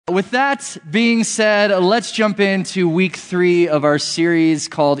With that being said, let's jump into week 3 of our series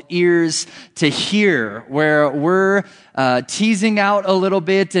called Ears to Hear, where we're teasing out a little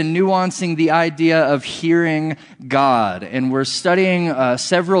bit and nuancing the idea of hearing God. And we're studying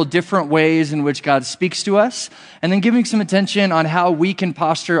several different ways in which God speaks to us, and then giving some attention on how we can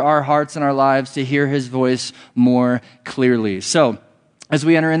posture our hearts and our lives to hear his voice more clearly. So, as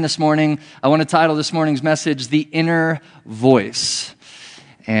we enter in this morning, I want to title this morning's message, The Inner Voice.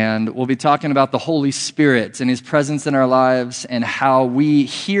 And we'll be talking about the Holy Spirit and his presence in our lives and how we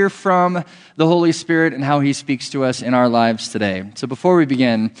hear from the Holy Spirit and how he speaks to us in our lives today. So before we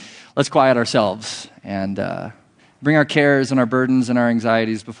begin, let's quiet ourselves and bring our cares and our burdens and our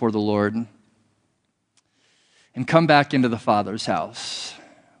anxieties before the Lord and come back into the Father's house.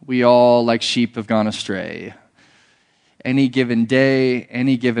 We all, like sheep, have gone astray. Any given day,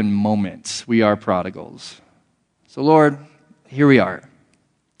 any given moment, we are prodigals. So Lord, here we are.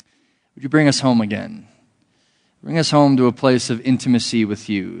 Would you bring us home again? Bring us home to a place of intimacy with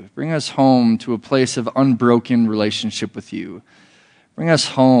you. Bring us home to a place of unbroken relationship with you. Bring us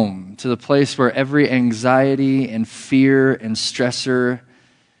home to the place where every anxiety and fear and stressor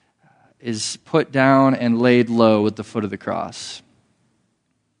is put down and laid low at the foot of the cross.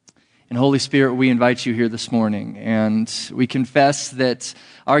 And Holy Spirit, we invite you here this morning, and we confess that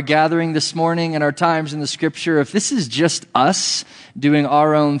our gathering this morning and our times in the Scripture, if this is just us doing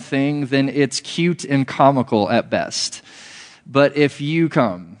our own thing, then it's cute and comical at best. But if you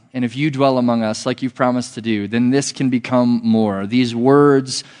come and if you dwell among us like you've promised to do, then this can become more. These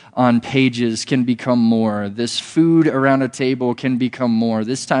words on pages can become more. This food around a table can become more.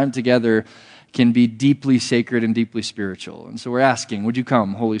 This time together can be deeply sacred and deeply spiritual. And so we're asking, would you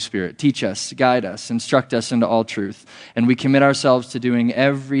come, Holy Spirit, teach us, guide us, instruct us into all truth. And we commit ourselves to doing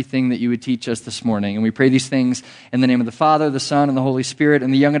everything that you would teach us this morning. And we pray these things in the name of the Father, the Son, and the Holy Spirit.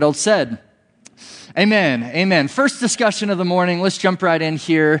 And the young adults said, amen, amen. First discussion of the morning. Let's jump right in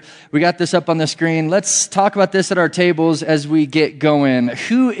here. We got this up on the screen. Let's talk about this at our tables as we get going.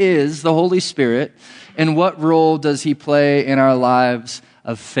 Who is the Holy Spirit, and what role does he play in our lives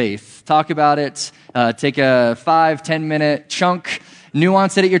of faith? Talk about it. Take a 5-10 minute chunk,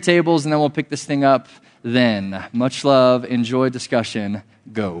 nuance it at your tables, and then we'll pick this thing up then. Much love. Enjoy discussion.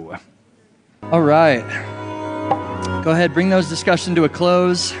 Go. All right. Go ahead. Bring those discussion to a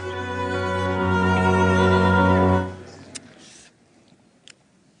close.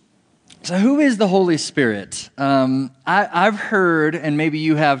 So who is the Holy Spirit? I've heard, and maybe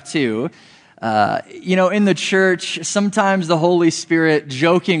you have too, in the church, sometimes the Holy Spirit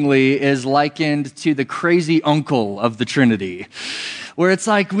jokingly is likened to the crazy uncle of the Trinity, where it's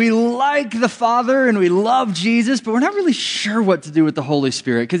like we like the Father and we love Jesus, but we're not really sure what to do with the Holy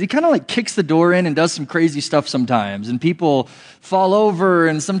Spirit because he kind of like kicks the door in and does some crazy stuff sometimes, and people fall over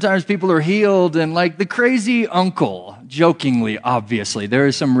and sometimes people are healed, and like the crazy uncle, jokingly, obviously. There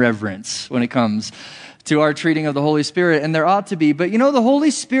is some reverence when it comes to our treating of the Holy Spirit, and there ought to be. But the Holy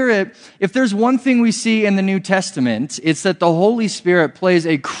Spirit, if there's one thing we see in the New Testament, it's that the Holy Spirit plays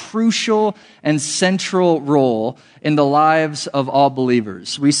a crucial and central role in the lives of all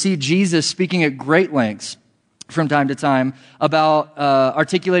believers. We see Jesus speaking at great lengths from time to time about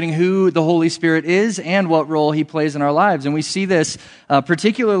articulating who the Holy Spirit is and what role he plays in our lives. And we see this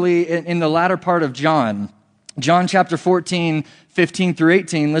particularly in the latter part of John chapter 14, 15 through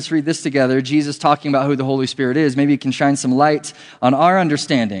 18, let's read this together. Jesus talking about who the Holy Spirit is. Maybe it can shine some light on our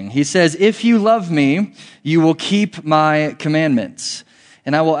understanding. He says, "If you love me, you will keep my commandments.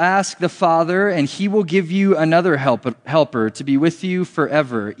 And I will ask the Father, and he will give you another helper to be with you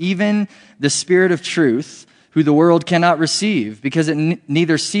forever, even the Spirit of truth, who the world cannot receive, because it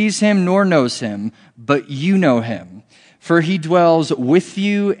neither sees him nor knows him, but you know him. For he dwells with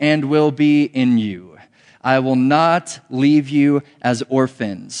you and will be in you. I will not leave you as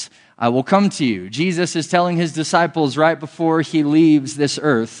orphans. I will come to you." Jesus is telling his disciples right before he leaves this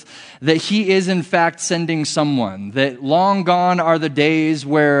earth that he is in fact sending someone, that long gone are the days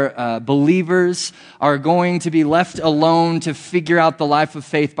where believers are going to be left alone to figure out the life of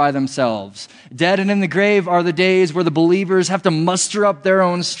faith by themselves. Dead and in the grave are the days where the believers have to muster up their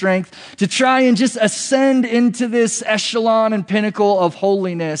own strength to try and just ascend into this echelon and pinnacle of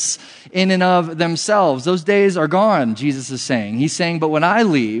holiness in and of themselves. Those days are gone, Jesus is saying. He's saying, but when I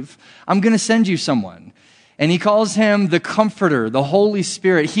leave, I'm going to send you someone. And he calls him the Comforter, the Holy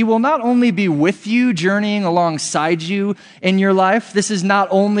Spirit. He will not only be with you, journeying alongside you in your life. This is not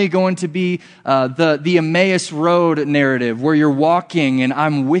only going to be the Emmaus Road narrative where you're walking and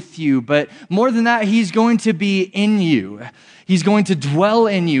I'm with you, but more than that, he's going to be in you. He's going to dwell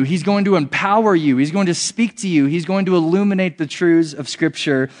in you. He's going to empower you. He's going to speak to you. He's going to illuminate the truths of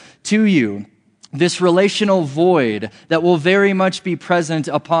Scripture to you. This relational void that will very much be present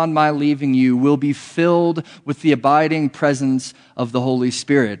upon my leaving you will be filled with the abiding presence of the Holy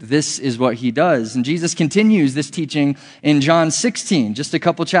Spirit. This is what he does. And Jesus continues this teaching in John 16, just a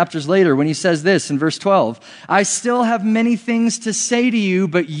couple chapters later, when he says this in verse 12, I still have many things to say to you,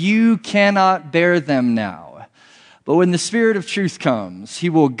 but you cannot bear them now. But when the Spirit of truth comes, he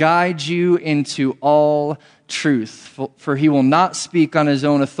will guide you into all truth, for he will not speak on his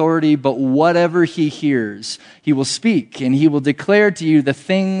own authority, but whatever he hears, he will speak, and he will declare to you the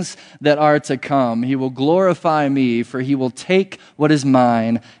things that are to come. He will glorify me, for he will take what is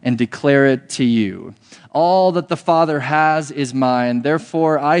mine and declare it to you. All that the Father has is mine.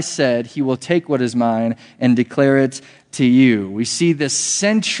 Therefore, I said he will take what is mine and declare it to you. We see this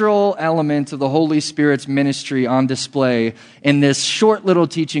central element of the Holy Spirit's ministry on display in this short little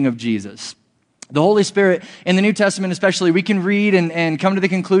teaching of Jesus. The Holy Spirit, in the New Testament especially, we can read and come to the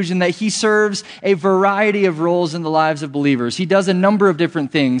conclusion that he serves a variety of roles in the lives of believers. He does a number of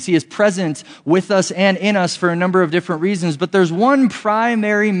different things. He is present with us and in us for a number of different reasons. But there's one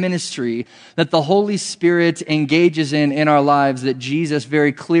primary ministry that the Holy Spirit engages in our lives that Jesus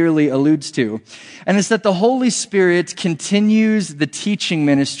very clearly alludes to. And it's that the Holy Spirit continues the teaching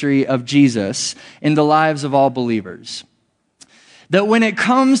ministry of Jesus in the lives of all believers. That when it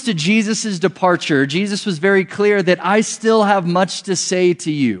comes to Jesus' departure, Jesus was very clear that I still have much to say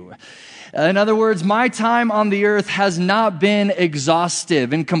to you. In other words, my time on the earth has not been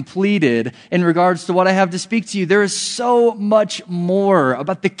exhaustive and completed in regards to what I have to speak to you. There is so much more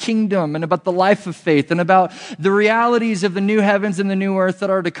about the kingdom and about the life of faith and about the realities of the new heavens and the new earth that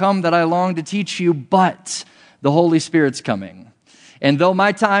are to come that I long to teach you, but the Holy Spirit's coming. And though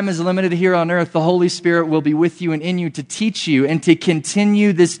my time is limited here on earth, the Holy Spirit will be with you and in you to teach you and to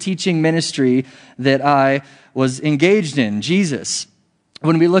continue this teaching ministry that I was engaged in. Jesus,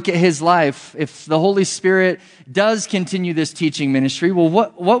 when we look at his life, if the Holy Spirit does continue this teaching ministry, well,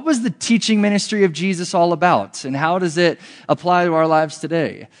 what was the teaching ministry of Jesus all about? And how does it apply to our lives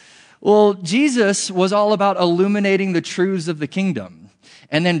today? Well, Jesus was all about illuminating the truths of the kingdom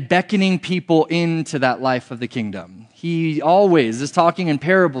and then beckoning people into that life of the kingdom. He always is talking in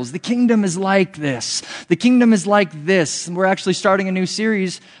parables. The kingdom is like this. The kingdom is like this. And we're actually starting a new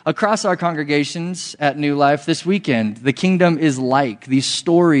series across our congregations at New Life this weekend. The kingdom is like these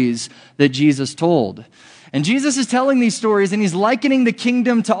stories that Jesus told. And Jesus is telling these stories, and he's likening the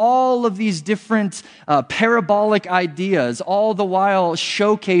kingdom to all of these different parabolic ideas, all the while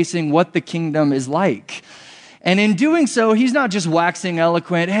showcasing what the kingdom is like. And in doing so, he's not just waxing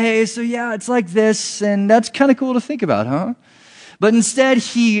eloquent, hey, so yeah, it's like this, and that's kind of cool to think about, huh? But instead,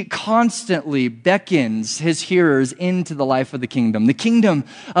 he constantly beckons his hearers into the life of the kingdom. The kingdom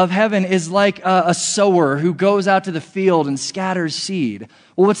of heaven is like a sower who goes out to the field and scatters seed.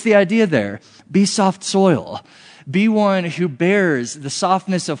 Well, what's the idea there? Be soft soil. Be one who bears the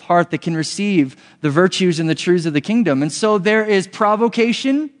softness of heart that can receive the virtues and the truths of the kingdom. And so there is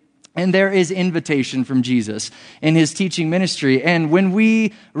provocation, and there is invitation from Jesus in his teaching ministry. And when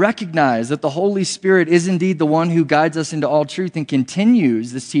we recognize that the Holy Spirit is indeed the one who guides us into all truth and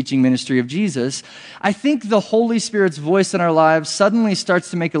continues this teaching ministry of Jesus, I think the Holy Spirit's voice in our lives suddenly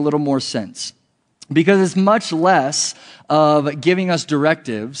starts to make a little more sense. Because it's much less of giving us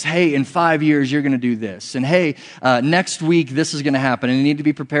directives. Hey, in 5 years, you're going to do this. And hey, next week, this is going to happen. And you need to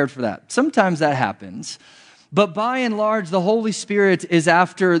be prepared for that. Sometimes that happens. But by and large, the Holy Spirit is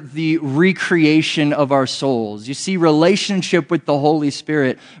after the recreation of our souls. You see, relationship with the Holy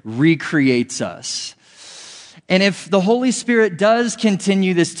Spirit recreates us. And if the Holy Spirit does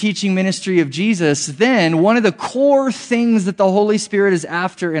continue this teaching ministry of Jesus, then one of the core things that the Holy Spirit is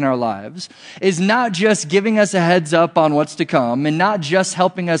after in our lives is not just giving us a heads up on what's to come and not just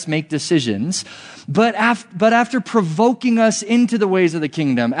helping us make decisions, but after provoking us into the ways of the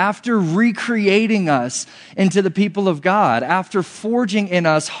kingdom, after recreating us into the people of God, after forging in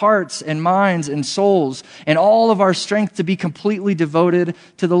us hearts and minds and souls and all of our strength to be completely devoted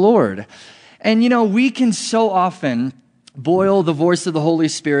to the Lord. And, we can so often boil the voice of the Holy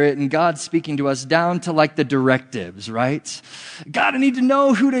Spirit and God speaking to us down to like the directives, right? God, I need to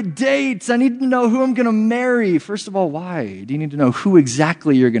know who to date. I need to know who I'm going to marry. First of all, why? Do you need to know who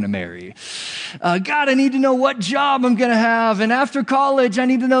exactly you're going to marry? God, I need to know what job I'm going to have. And after college, I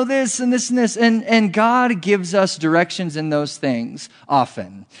need to know this and this and this. And God gives us directions in those things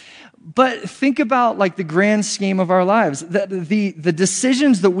often. But think about like the grand scheme of our lives. The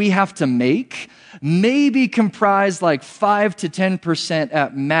decisions that we have to make maybe comprise like 5 to 10%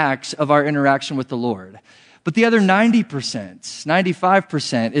 at max of our interaction with the Lord. But the other 90%,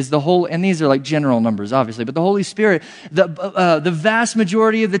 95% is the whole, and these are like general numbers, obviously, but the Holy Spirit, the vast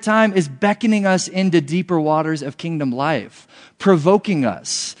majority of the time is beckoning us into deeper waters of kingdom life, provoking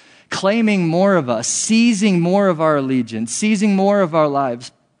us, claiming more of us, seizing more of our allegiance, seizing more of our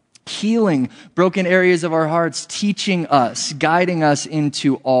lives, healing broken areas of our hearts, teaching us, guiding us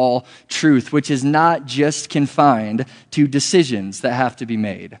into all truth, which is not just confined to decisions that have to be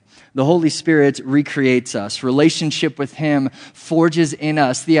made. The Holy Spirit recreates us. Relationship with Him forges in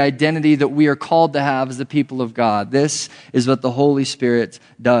us the identity that we are called to have as the people of God. This is what the Holy Spirit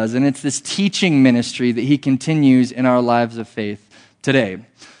does. And it's this teaching ministry that He continues in our lives of faith today.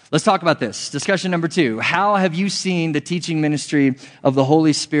 Let's talk about this. Discussion number 2. How have you seen the teaching ministry of the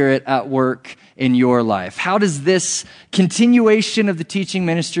Holy Spirit at work in your life? How does this continuation of the teaching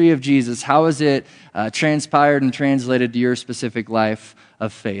ministry of Jesus, how has it transpired and translated to your specific life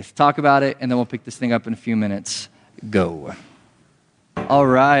of faith? Talk about it, and then we'll pick this thing up in a few minutes. Go. All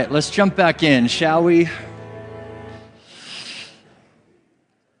right, let's jump back in, shall we?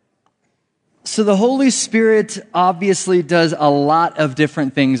 So the Holy Spirit obviously does a lot of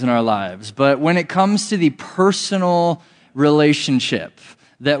different things in our lives, but when it comes to the personal relationship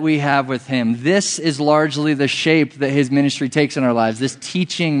that we have with Him, this is largely the shape that His ministry takes in our lives, this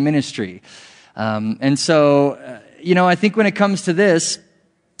teaching ministry. I think when it comes to this,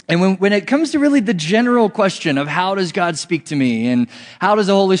 and when it comes to really the general question of how does God speak to me, and how does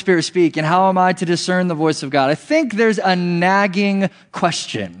the Holy Spirit speak, and how am I to discern the voice of God, I think there's a nagging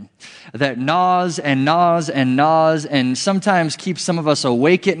question that gnaws and gnaws and gnaws and sometimes keeps some of us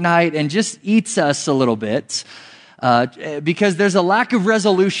awake at night and just eats us a little bit. Because there's a lack of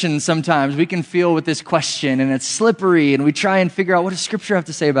resolution sometimes we can feel with this question, and it's slippery, and we try and figure out what does Scripture have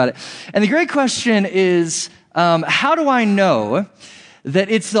to say about it. And the great question is, how do I know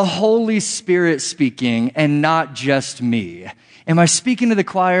that it's the Holy Spirit speaking and not just me? Am I speaking to the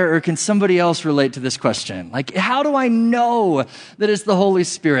choir, or can somebody else relate to this question? Like, how do I know that it's the Holy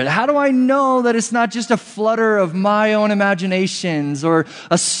Spirit? How do I know that it's not just a flutter of my own imaginations or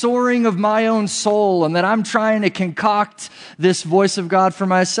a soaring of my own soul, and that I'm trying to concoct this voice of God for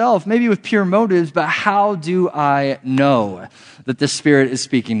myself, maybe with pure motives, but how do I know that the Spirit is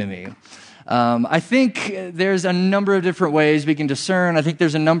speaking to me? I think there's a number of different ways we can discern. I think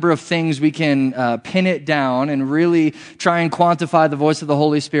there's a number of things we can pin it down and really try and quantify the voice of the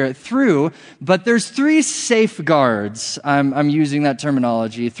Holy Spirit through. But there's 3 safeguards, I'm using that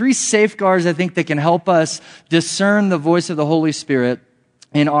terminology, 3 safeguards I think that can help us discern the voice of the Holy Spirit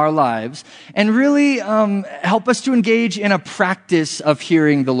in our lives and really help us to engage in a practice of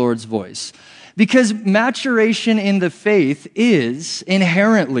hearing the Lord's voice. Because maturation in the faith is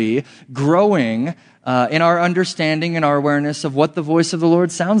inherently growing in our understanding and our awareness of what the voice of the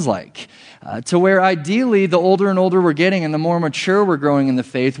Lord sounds like. To where ideally, the older and older we're getting and the more mature we're growing in the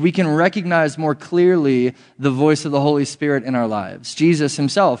faith, we can recognize more clearly the voice of the Holy Spirit in our lives. Jesus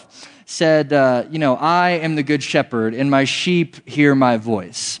Himself said, I am the good shepherd, and my sheep hear my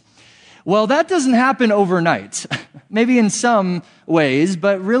voice. Well, that doesn't happen overnight. Maybe in some ways,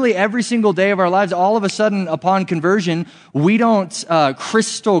 but really every single day of our lives, all of a sudden upon conversion, we don't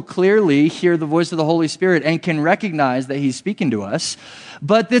crystal clearly hear the voice of the Holy Spirit and can recognize that He's speaking to us.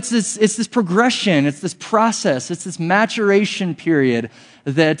 But it's this progression, it's this process, it's this maturation period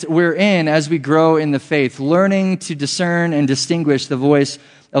that we're in as we grow in the faith, learning to discern and distinguish the voice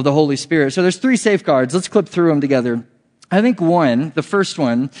of the Holy Spirit. So there's 3 safeguards. Let's clip through them together. I think the first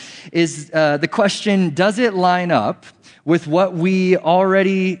one is the question, does it line up with what we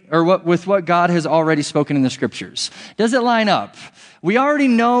already, or with what God has already spoken in the Scriptures? Does it line up? We already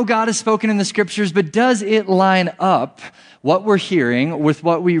know God has spoken in the Scriptures, but does it line up what we're hearing with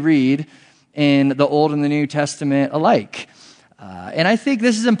what we read in the Old and the New Testament alike? And I think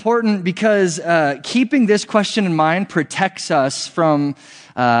this is important because keeping this question in mind protects us from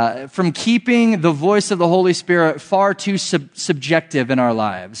keeping the voice of the Holy Spirit far too subjective in our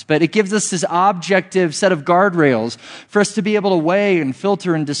lives. But it gives us this objective set of guardrails for us to be able to weigh and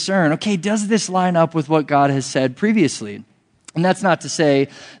filter and discern, okay, does this line up with what God has said previously? And that's not to say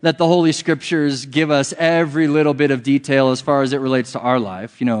that the Holy Scriptures give us every little bit of detail as far as it relates to our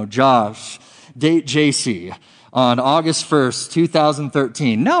life. Josh, date JC on August 1st,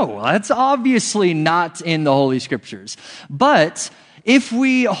 2013. No, that's obviously not in the Holy Scriptures. But if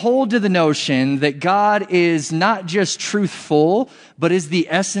we hold to the notion that God is not just truthful, but is the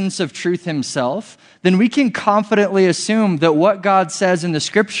essence of truth Himself, then we can confidently assume that what God says in the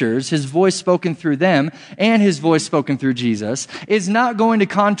Scriptures, His voice spoken through them and His voice spoken through Jesus, is not going to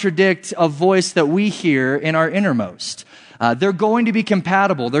contradict a voice that we hear in our innermost. They're going to be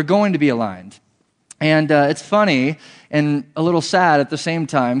compatible. They're going to be aligned. And it's funny and a little sad at the same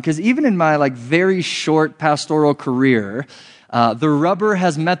time, because even in my very short pastoral career, the rubber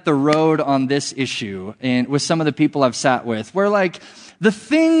has met the road on this issue and with some of the people I've sat with, where the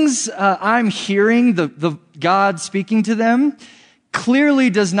things I'm hearing, the God speaking to them, clearly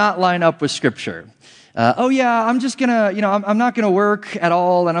does not line up with Scripture. I'm just gonna, I'm not gonna work at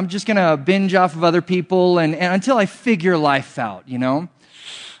all, and I'm just gonna binge off of other people, and until I figure life out,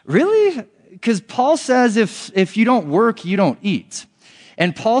 Really? Because Paul says if you don't work, you don't eat.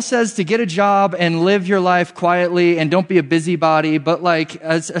 And Paul says to get a job and live your life quietly and don't be a busybody, but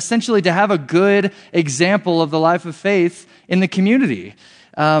essentially to have a good example of the life of faith in the community.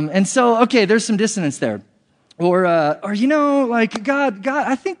 And so, okay, there's some dissonance there. Or God,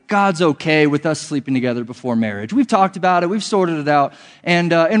 I think God's okay with us sleeping together before marriage. We've talked about it, we've sorted it out,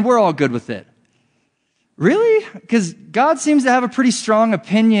 and we're all good with it. Really? Because God seems to have a pretty strong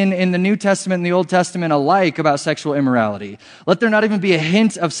opinion in the New Testament and the Old Testament alike about sexual immorality. Let there not even be a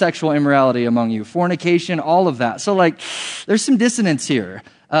hint of sexual immorality among you. Fornication, all of that. So there's some dissonance here.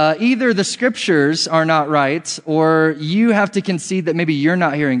 Either the Scriptures are not right, or you have to concede that maybe you're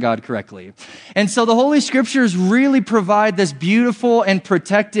not hearing God correctly. And so the Holy Scriptures really provide this beautiful and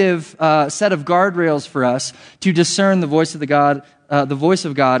protective set of guardrails for us to discern the voice of the voice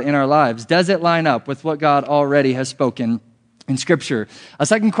of God in our lives. Does it line up with what God already has spoken in Scripture? A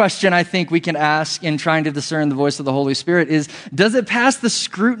second question I think we can ask in trying to discern the voice of the Holy Spirit is, does it pass the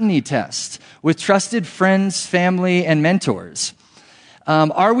scrutiny test with trusted friends, family, and mentors?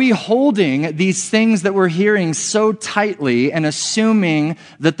 Are we holding these things that we're hearing so tightly and assuming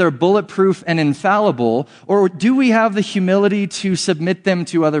that they're bulletproof and infallible, or do we have the humility to submit them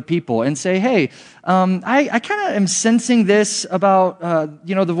to other people and say, hey, I kind of am sensing this about,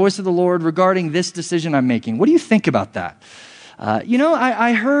 the voice of the Lord regarding this decision I'm making. What do you think about that?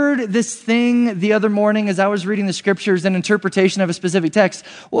 I heard this thing the other morning as I was reading the Scriptures, an interpretation of a specific text.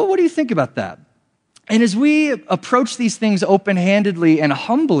 Well, what do you think about that? And as we approach these things open-handedly and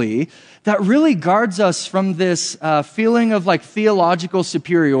humbly, that really guards us from this feeling of theological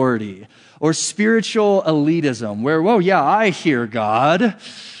superiority or spiritual elitism, where, I hear God.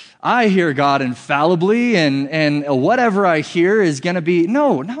 I hear God infallibly, and whatever I hear is going to be,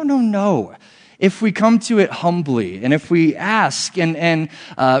 no. If we come to it humbly, and if we ask and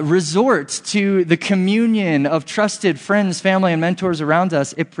resort to the communion of trusted friends, family, and mentors around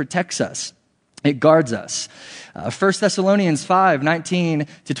us, it protects us. It guards us. 1 Thessalonians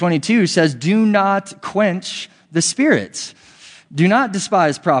 5:19-22 says, do not quench the spirits. Do not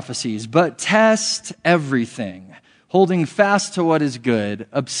despise prophecies, but test everything, holding fast to what is good,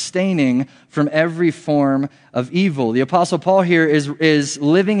 abstaining from every form of evil. The Apostle Paul here is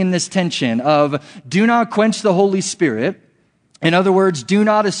living in this tension of do not quench the Holy Spirit. In other words, do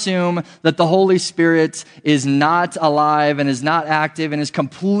not assume that the Holy Spirit is not alive and is not active and is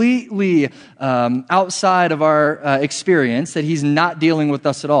completely outside of our experience, that he's not dealing with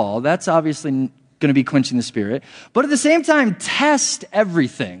us at all. That's obviously going to be quenching the Spirit. But at the same time, test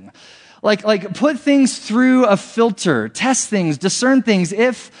everything. Like put things through a filter, test things, discern things.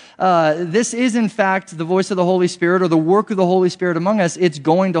 If this is in fact the voice of the Holy Spirit or the work of the Holy Spirit among us, it's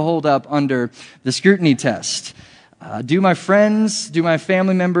going to hold up under the scrutiny test. Do my friends, do my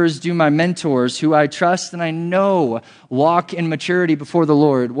family members, do my mentors who I trust and I know walk in maturity before the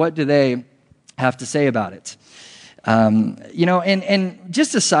Lord, what do they have to say about it? And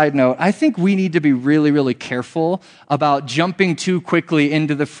just a side note, I think we need to be really, really careful about jumping too quickly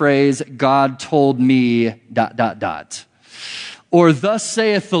into the phrase, God told me, ... Or thus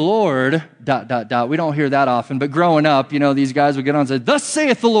saith the Lord, ... We don't hear that often, but growing up, these guys would get on and say, thus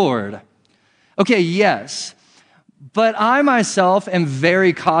saith the Lord. Okay, yes. But I myself am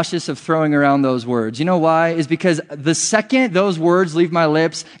very cautious of throwing around those words. You know why? Is because the second those words leave my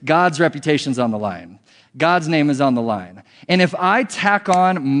lips, God's reputation's on the line. God's name is on the line. And if I tack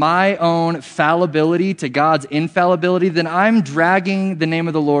on my own fallibility to God's infallibility, then I'm dragging the name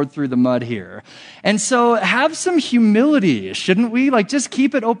of the Lord through the mud here. And so have some humility, shouldn't we? Just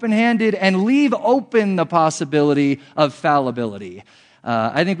keep it open-handed and leave open the possibility of fallibility.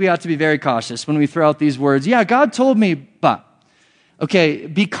 I think we ought to be very cautious when we throw out these words. Yeah, God told me, but. Okay,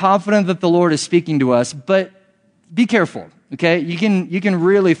 be confident that the Lord is speaking to us, but be careful, okay? You can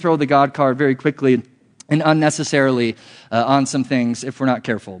really throw the God card very quickly and unnecessarily on some things if we're not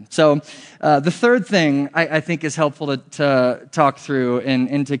careful. So the third thing I think is helpful to talk through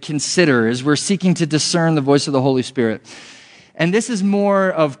and to consider is we're seeking to discern the voice of the Holy Spirit. And this is more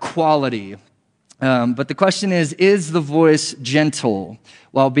of quality. But the question is the voice gentle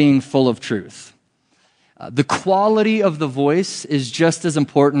while being full of truth? The quality of the voice is just as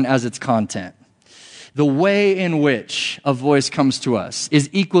important as its content. The way in which a voice comes to us is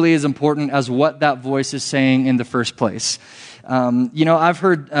equally as important as what that voice is saying in the first place. I've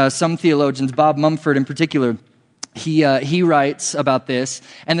heard some theologians, Bob Mumford in particular, he writes about this,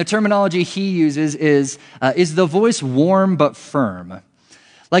 and the terminology he uses is the voice warm but firm?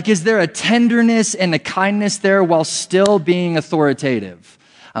 Like, is there a tenderness and a kindness there while still being authoritative?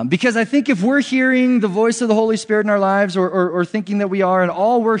 Because I think if we're hearing the voice of the Holy Spirit in our lives or thinking that we are, and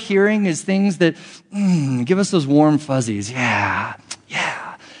all we're hearing is things that give us those warm fuzzies, yeah,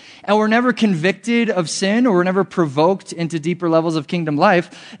 and we're never convicted of sin or we're never provoked into deeper levels of kingdom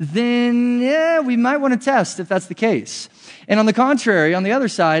life, then we might want to test if that's the case. And on the contrary, on the other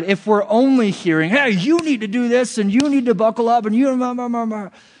side, if we're only hearing, hey, you need to do this and you need to buckle up and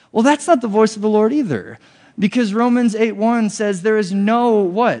well, that's not the voice of the Lord either. Because Romans 8:1 says there is no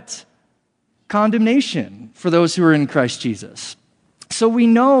what? Condemnation for those who are in Christ Jesus. So we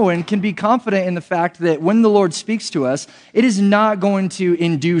know and can be confident in the fact that when the Lord speaks to us, it is not going to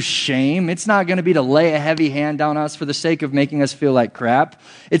induce shame. It's not going to be to lay a heavy hand on us for the sake of making us feel like crap.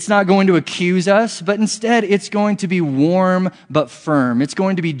 It's not going to accuse us, but instead it's going to be warm but firm. It's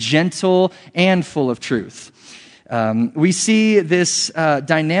going to be gentle and full of truth. We see this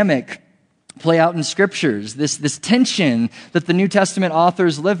dynamic play out in scriptures, this tension that the New Testament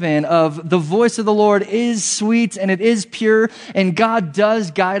authors live in of the voice of the Lord is sweet and it is pure, and God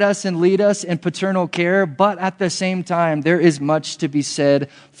does guide us and lead us in paternal care, but at the same time, there is much to be said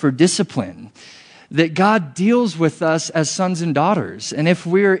for discipline. That God deals with us as sons and daughters. And if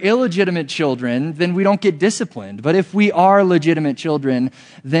we're illegitimate children, then we don't get disciplined. But if we are legitimate children,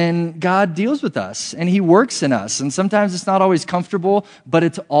 then God deals with us and he works in us. And sometimes it's not always comfortable, but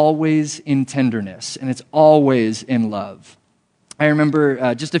it's always in tenderness and it's always in love. I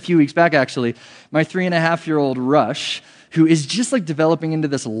remember just a few weeks back, actually, my 3.5-year-old Rush, who is just like developing into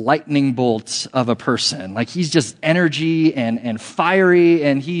this lightning bolt of a person. Like he's just energy and fiery,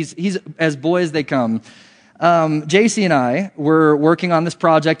 and he's as boy as they come. JC and I were working on this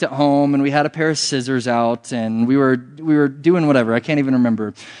project at home, and we had a pair of scissors out, and we were doing whatever. I can't even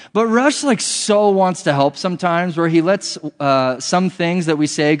remember. But Rush like so wants to help sometimes, where he lets some things that we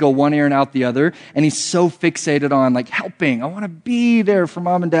say go one ear and out the other, and he's so fixated on like helping. I want to be there for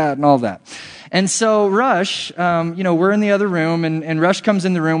mom and dad and all that. And so Rush, we're in the other room, and Rush comes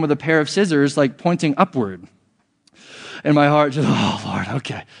in the room with a pair of scissors, like pointing upward. And my heart just, oh, Lord,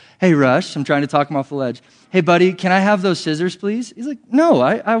 okay. Hey, Rush, I'm trying to talk him off the ledge. Hey, buddy, can I have those scissors, please? He's like, no,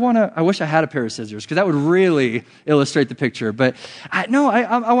 I wish I had a pair of scissors, because that would really illustrate the picture. But I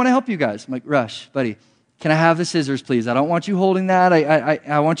want to help you guys. I'm like, Rush, buddy, can I have the scissors, please? I don't want you holding that.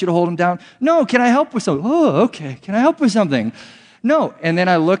 I want you to hold them down. No, can I help with something? Oh, okay. Can I help with something? No. And then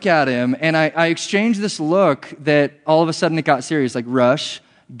I look at him, and I exchange this look that all of a sudden it got serious, like, Rush,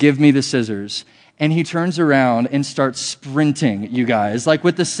 give me the scissors. And he turns around and starts sprinting, you guys, like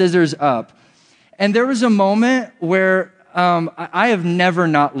with the scissors up. And there was a moment where I have never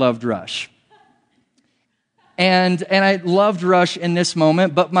not loved Rush. And I loved Rush in this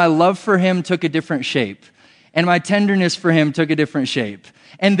moment, but my love for him took a different shape. And my tenderness for him took a different shape.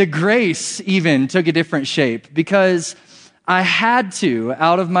 And the grace even took a different shape, because I had to,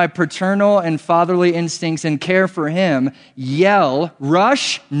 out of my paternal and fatherly instincts and care for him, yell,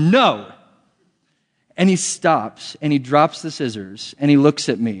 Rush, no. And he stops and he drops the scissors and he looks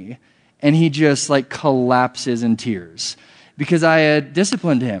at me and he just like collapses in tears, because I had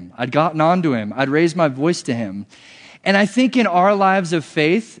disciplined him. I'd gotten onto him. I'd raised my voice to him. And I think in our lives of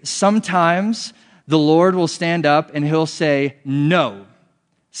faith, sometimes the Lord will stand up and he'll say, no,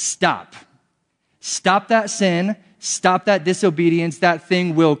 stop. Stop that sin. Stop that disobedience. That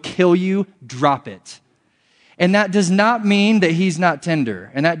thing will kill you. Drop it. And that does not mean that he's not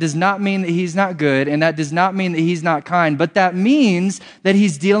tender. And that does not mean that he's not good. And that does not mean that he's not kind. But that means that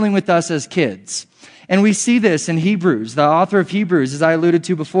he's dealing with us as kids. And we see this in Hebrews. The author of Hebrews, as I alluded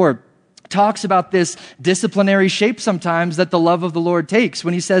to before, talks about this disciplinary shape sometimes that the love of the Lord takes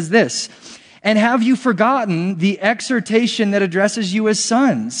when he says this. And have you forgotten the exhortation that addresses you as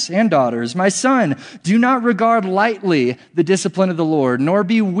sons and daughters? My son, do not regard lightly the discipline of the Lord, nor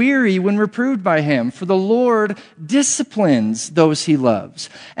be weary when reproved by him. For the Lord disciplines those he loves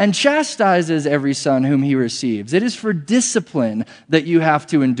and chastises every son whom he receives. It is for discipline that you have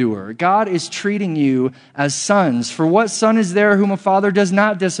to endure. God is treating you as sons. For what son is there whom a father does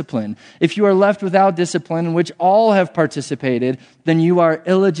not discipline? If you are left without discipline, in which all have participated, then you are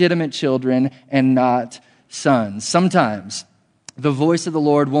illegitimate children and not sons. Sometimes the voice of the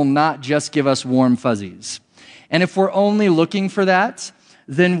Lord will not just give us warm fuzzies. And if we're only looking for that,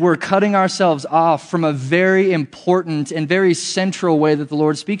 then we're cutting ourselves off from a very important and very central way that the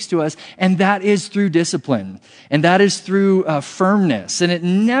Lord speaks to us, and that is through discipline, and that is through firmness. And it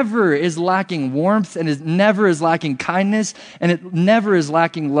never is lacking warmth, and it never is lacking kindness, and it never is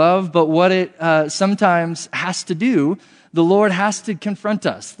lacking love. But what it sometimes has to do, the Lord has to confront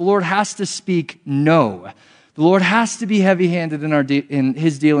us. The Lord has to speak no. The Lord has to be heavy-handed in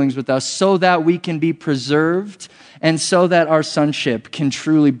his dealings with us so that we can be preserved and so that our sonship can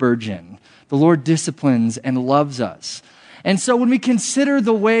truly burgeon. The Lord disciplines and loves us. And so when we consider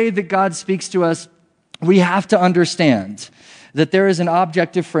the way that God speaks to us, we have to understand that there is an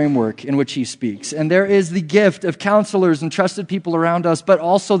objective framework in which he speaks. And there is the gift of counselors and trusted people around us, but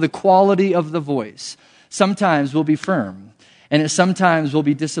also the quality of the voice. Sometimes we'll be firm, and it sometimes will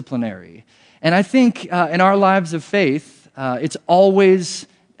be disciplinary. And I think in our lives of faith, it's always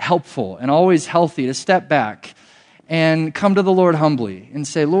helpful and always healthy to step back and come to the Lord humbly and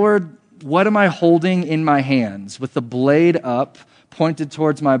say, Lord, what am I holding in my hands with the blade up, pointed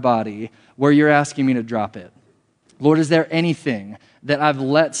towards my body, where you're asking me to drop it? Lord, is there anything that I've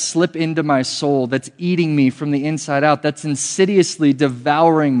let slip into my soul that's eating me from the inside out, that's insidiously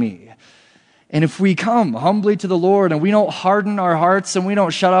devouring me? And if we come humbly to the Lord and we don't harden our hearts and we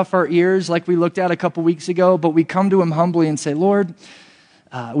don't shut off our ears like we looked at a couple weeks ago, but we come to him humbly and say, Lord,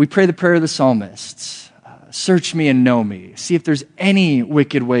 we pray the prayer of the psalmist, search me and know me. See if there's any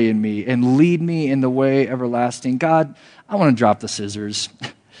wicked way in me and lead me in the way everlasting. God, I want to drop the scissors.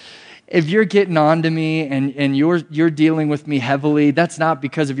 If you're getting on to me and you're dealing with me heavily, that's not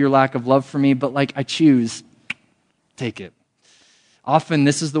because of your lack of love for me, but like I choose, take it. Often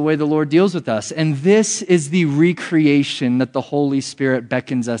this is the way the Lord deals with us. And this is the recreation that the Holy Spirit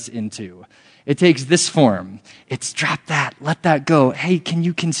beckons us into. It takes this form. It's drop that, let that go. Hey, can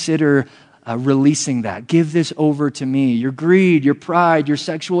you consider releasing that? Give this over to me. Your greed, your pride, your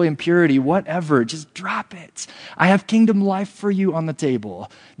sexual impurity, whatever, just drop it. I have kingdom life for you on the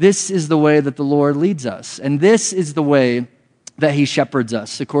table. This is the way that the Lord leads us. And this is the way that he shepherds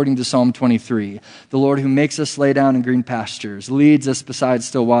us, according to Psalm 23. The Lord who makes us lay down in green pastures, leads us beside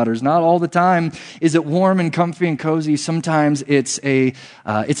still waters. Not all the time is it warm and comfy and cozy. Sometimes it's a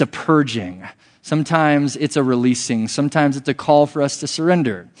purging. Sometimes it's a releasing. Sometimes it's a call for us to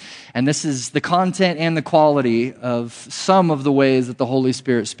surrender. And this is the content and the quality of some of the ways that the Holy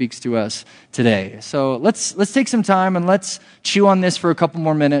Spirit speaks to us today. So let's take some time and let's chew on this for a couple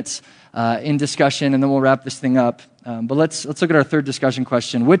more minutes in discussion, and then we'll wrap this thing up. But let's look at our third discussion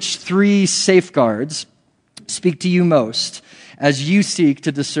question. Which three safeguards speak to you most as you seek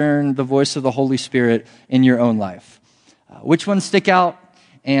to discern the voice of the Holy Spirit in your own life? Which ones stick out,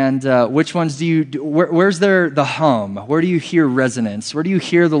 and which ones where's there the hum? Where do you hear resonance? Where do you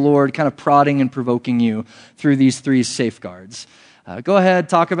hear the Lord kind of prodding and provoking you through these three safeguards? Go ahead,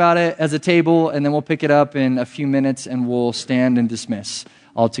 talk about it as a table, and then we'll pick it up in a few minutes, and we'll stand and dismiss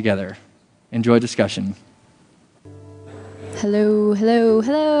all together. Enjoy discussion. Hello, hello,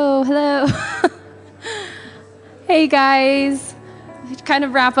 hello, hello. Hey guys, to kind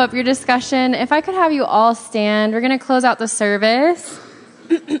of wrap up your discussion, if I could have you all stand, we're going to close out the service.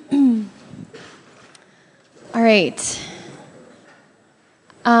 All right.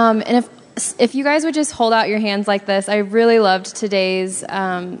 And if you guys would just hold out your hands like this, I really loved today's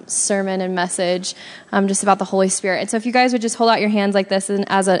sermon and message just about the Holy Spirit. And so if you guys would just hold out your hands like this and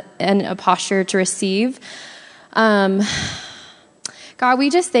as a posture to receive. God,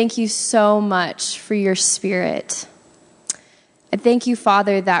 we just thank you so much for your Spirit. I thank you,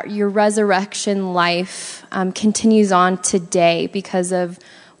 Father, that your resurrection life continues on today because of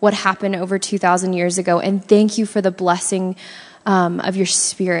what happened over 2,000 years ago. And thank you for the blessing of your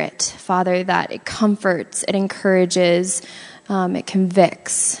Spirit, Father, that it comforts, it encourages, it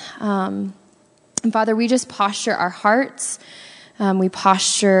convicts. And Father, we just posture our hearts, we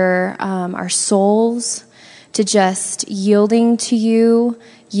posture our souls to just yielding to you,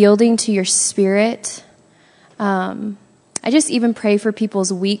 yielding to your Spirit. I just even pray for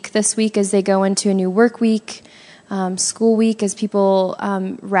people's week this week as they go into a new work week, school week, as people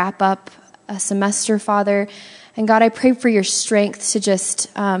wrap up a semester, Father. And God, I pray for your strength to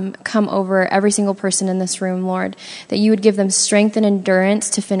just come over every single person in this room, Lord, that you would give them strength and endurance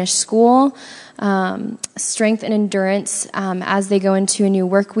to finish school, strength and endurance as they go into a new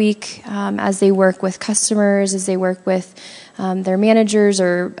work week, as they work with customers, as they work with their managers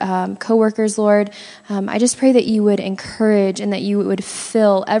or coworkers, Lord. I just pray that you would encourage and that you would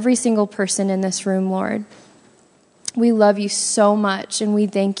fill every single person in this room, Lord. We love you so much, and we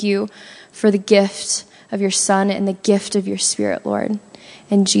thank you for the gift of your Son and the gift of your Spirit, Lord.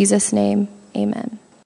 In Jesus' name, amen.